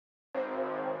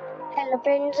Hello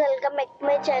friends, welcome back to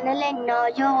my channel and now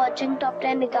you're watching top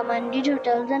 10 recommended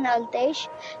hotels in Alpes.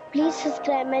 Please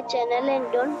subscribe my channel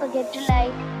and don't forget to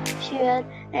like, share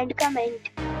and comment.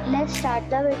 Let's start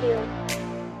the video.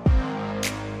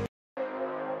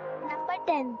 Number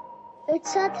 10.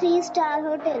 It's a 3-star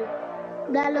hotel.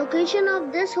 The location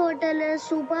of this hotel is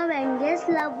superb and guests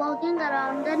love walking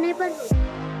around the neighborhood.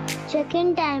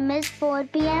 Check-in time is 4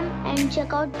 p.m. and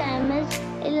check-out time is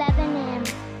 11 a.m.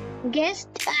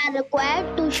 Guests are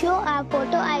required to show a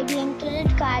photo ID and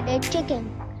credit card at check-in.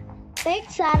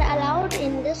 Pets are allowed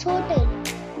in this hotel.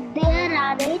 There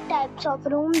are 8 types of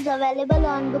rooms available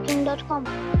on booking.com.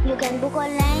 You can book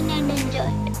online and enjoy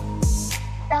it.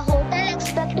 The hotel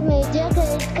expects major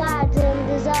credit cards and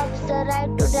reserves the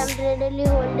right to temporarily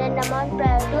hold an amount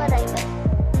prior to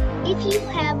arrival. If you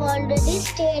have already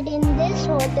stayed in this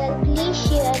hotel, please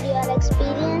share your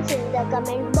experience in the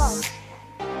comment box.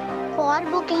 For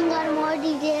booking or more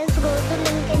details, go to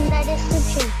link in the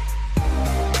description.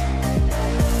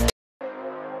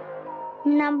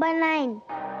 Number 9.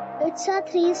 It's a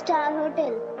 3-star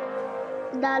hotel.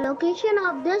 The location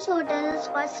of this hotel is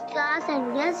first class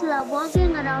and guests love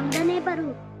walking around the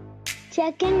neighborhood.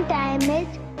 Check-in time is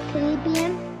 3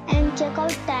 p.m. and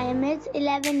check-out time is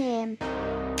 11 a.m.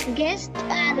 Guests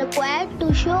are required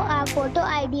to show a photo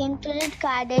ID and credit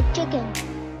card at check-in.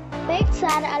 Pets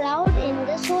are allowed in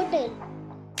this hotel.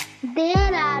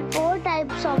 There are 4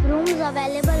 types of rooms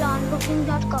available on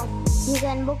booking.com. You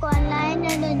can book online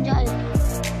and enjoy it.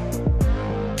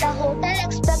 The hotel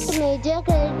expects major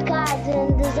credit cards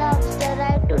and reserves the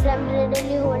right to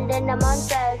temporarily hold an amount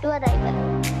prior to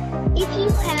arrival. If you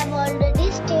have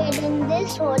already stayed in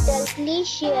this hotel, please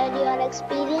share your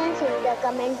experience in the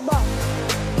comment box.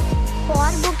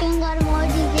 For booking or more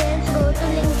details, go to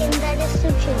link in the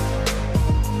description.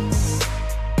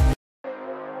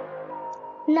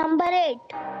 Number 8.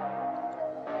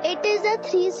 It is a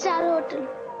 3-star hotel.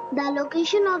 The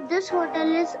location of this hotel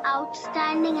is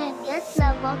outstanding and guests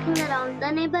love walking around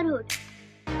the neighborhood.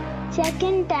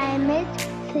 Check-in time is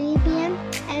 3 p.m.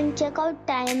 and check-out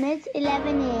time is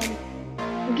 11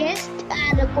 a.m. Guests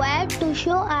are required to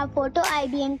show a photo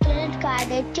ID and credit card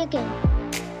at check-in.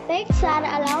 Pets are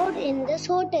allowed in this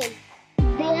hotel.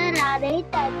 There are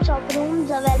 8 types of rooms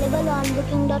available on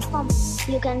booking.com.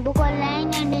 You can book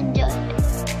online and enjoy it.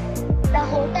 The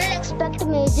hotel expects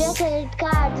major credit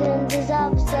cards and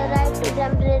reserves the right to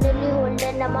temporarily hold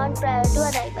an amount prior to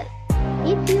arrival.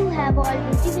 If you have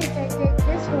already visited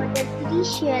this hotel,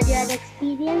 please share your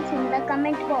experience in the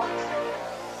comment box.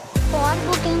 For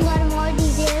booking or more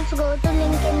details, go to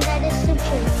link in the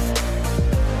description.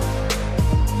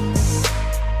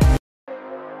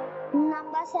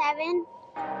 Number 7.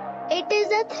 It is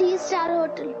a 3-star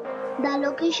hotel. The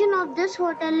location of this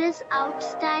hotel is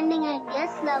outstanding and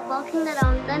guests love walking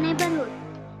around the neighborhood.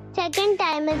 Check-in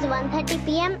time is 1:30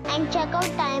 p.m. and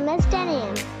check-out time is 10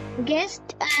 a.m.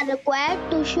 Guests are required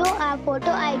to show a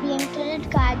photo ID and credit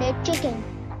card at check-in.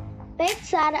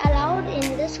 Pets are allowed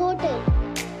in this hotel.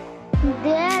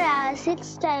 There are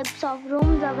 6 types of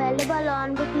rooms available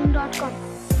on booking.com.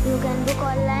 You can book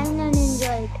online and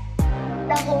enjoy it.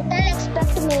 The hotel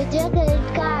expects major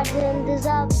credit cards and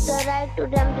reserves the right to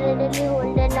temporarily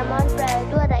hold an amount prior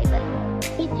to arrival.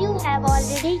 If you have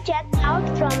already checked out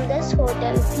from this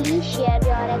hotel, please share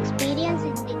your experience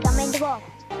in the comment box.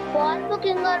 For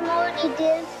booking or more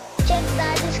details, check the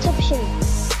description.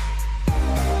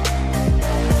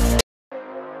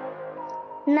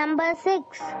 Number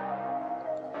 6.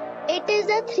 It is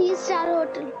a 3-star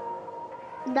hotel.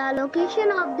 The location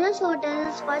of this hotel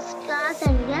is first class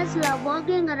and guests love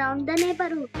walking around the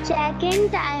neighborhood.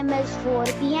 Check-in time is 4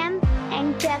 p.m.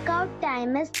 and check-out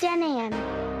time is 10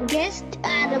 a.m. Guests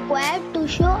are required to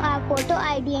show a photo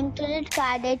ID and credit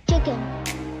card at check-in.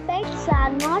 Pets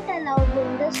are not allowed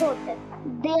in this hotel.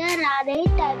 There are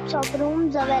 8 types of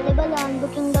rooms available on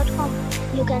booking.com.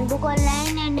 You can book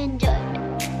online and enjoy it.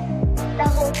 The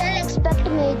hotel expects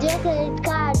major credit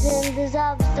cards and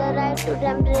reserves the right to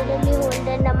temporarily hold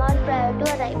an amount prior to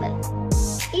arrival.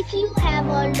 If you have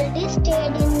already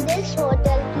stayed in this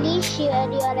hotel, please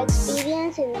share your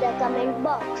experience in the comment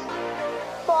box.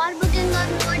 For booking or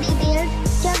more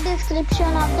details, check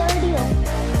description of the video.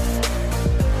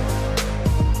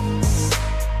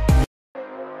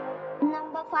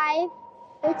 Number 5.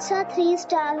 It's a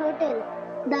 3-star hotel.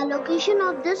 The location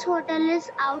of this hotel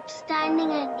is outstanding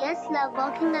and guests love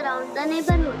walking around the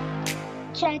neighborhood.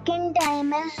 Check-in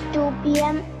time is 2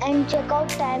 p.m. and check-out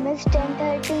time is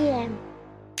 10:30 a.m.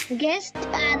 Guests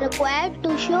are required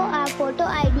to show a photo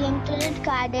ID and credit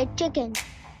card at check-in.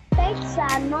 Pets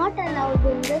are not allowed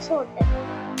in this hotel.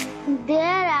 There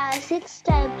are 6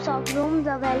 types of rooms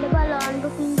available on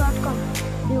booking.com.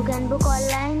 You can book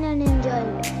online and enjoy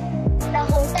it. The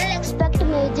hotel expects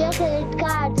major credit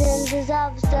cards and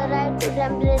reserves the right to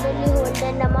temporarily hold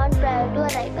an amount prior to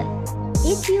arrival.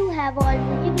 If you have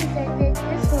already visited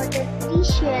this hotel,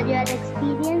 please share your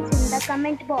experience in the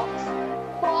comment box.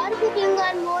 For booking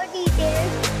or more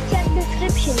details, check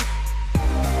description.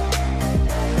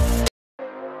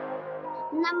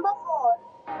 Number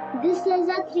 4. This is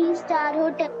a 3-star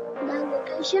hotel. The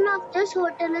location of this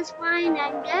hotel is fine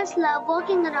and guests love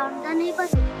walking around the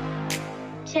neighborhood.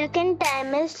 Check-in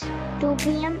time is 2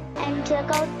 p.m. and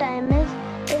check-out time is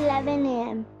 11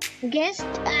 a.m. Guests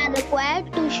are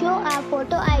required to show a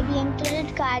photo ID and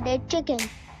credit card at check-in.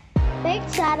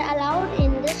 Pets are allowed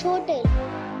in this hotel.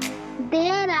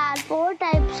 There are 4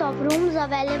 types of rooms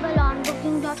available on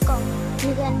booking.com.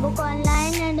 You can book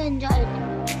online and enjoy it.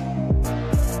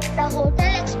 The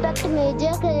hotel expects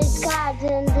major credit cards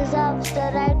and reserves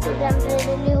the right to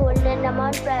temporarily hold an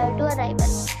amount prior to arrival.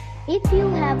 If you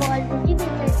have already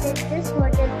visited this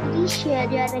hotel, please share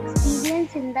your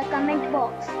experience in the comment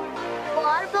box.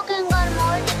 For booking or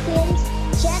more details,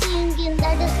 check link in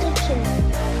the description.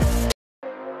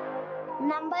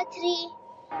 Number 3.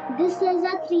 This is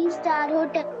a 3-star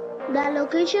hotel. The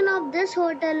location of this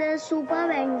hotel is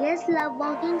superb and guests love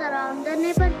walking around the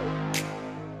neighborhood.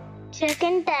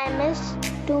 Check-in time is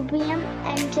 2 p.m.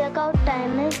 and check-out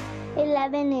time is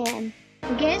 11 a.m.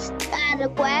 Guests are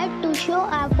required to show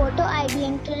a photo ID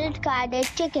and credit card at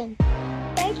check-in.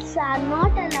 Pets are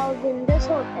not allowed in this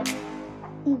hotel.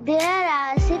 There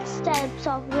are 6 types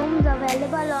of rooms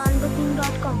available on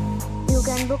booking.com. You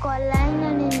can book online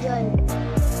and enjoy it.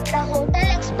 The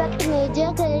hotel expects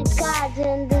major credit cards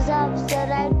and reserves the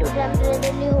right to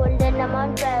temporarily hold an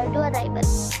amount prior to arrival.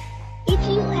 If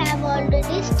you have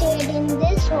already stayed in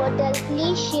this hotel,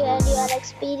 please share your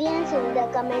experience in the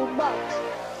comment box.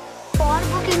 For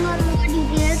booking or more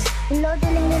details, below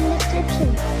the link in the description.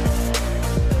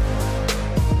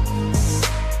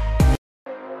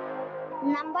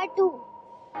 Number 2.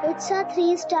 It's a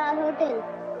 3-star hotel.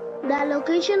 The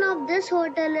location of this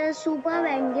hotel is superb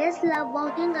and guests love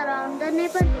walking around the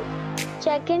neighborhood.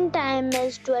 Check-in time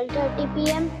is 12:30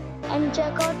 p.m. and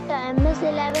check-out time is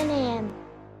 11 a.m.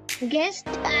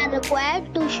 Guests are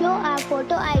required to show a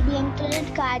photo ID and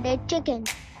credit card at check-in.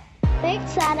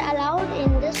 Pets are allowed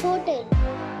in this hotel.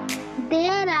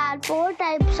 There are 4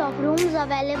 types of rooms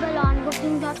available on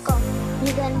booking.com.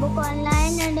 You can book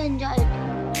online and enjoy it.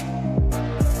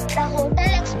 The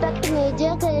hotel expects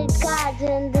major credit cards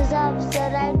and reserves the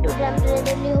right to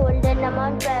temporarily hold an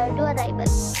amount prior to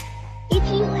arrival. If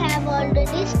you have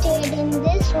already stayed in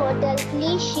this hotel,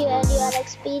 please share your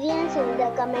experience in the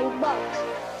comment box.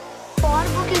 For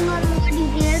booking or more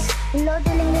details, below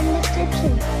the link in the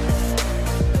description.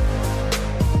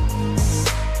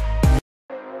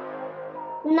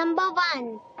 Number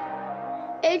 1.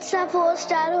 It's a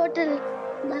 4-star hotel.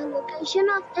 The location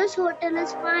of this hotel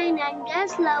is fine and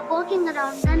guests love walking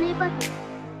around the neighborhood.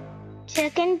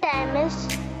 Check-in time is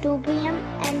 2 p.m.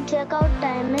 and check-out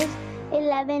time is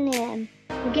 11 a.m.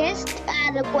 Guests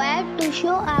are required to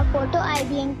show a photo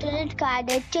ID and credit card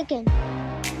at check-in.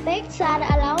 Pets are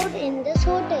allowed in this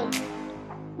hotel.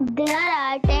 There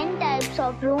are 10 types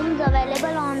of rooms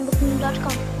available on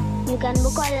booking.com. You can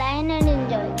book online and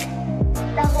enjoy it.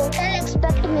 The hotel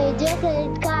expects major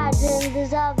credit cards and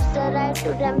reserves the right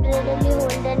to temporarily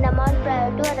hold an amount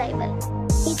prior to arrival.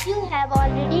 If you have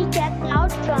already checked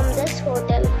out from this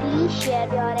hotel, please share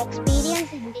your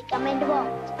experience in the comment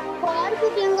box. For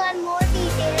booking or more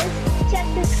details, check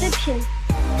description.